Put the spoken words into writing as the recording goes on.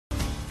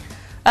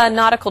A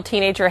nautical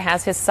teenager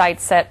has his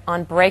sights set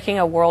on breaking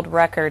a world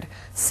record.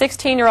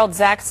 16-year-old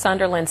Zac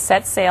Sunderland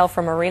set sail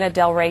from Marina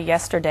del Rey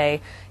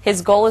yesterday.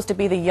 His goal is to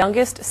be the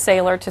youngest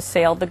sailor to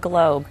sail the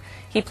globe.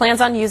 He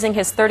plans on using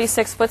his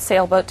 36-foot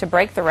sailboat to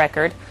break the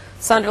record.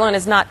 Sunderland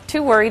is not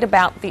too worried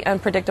about the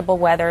unpredictable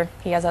weather.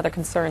 He has other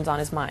concerns on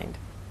his mind.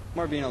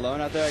 More being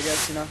alone out there, I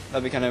guess,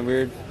 That'd be kind of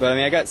weird. But,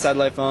 I got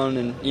satellite phone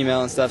and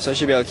email and stuff, so I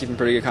should be able to keep in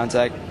pretty good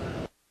contact.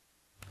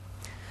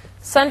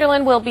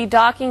 Sunderland will be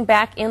docking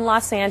back in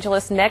Los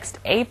Angeles next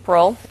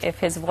April if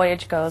his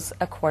voyage goes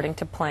according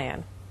to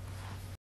plan.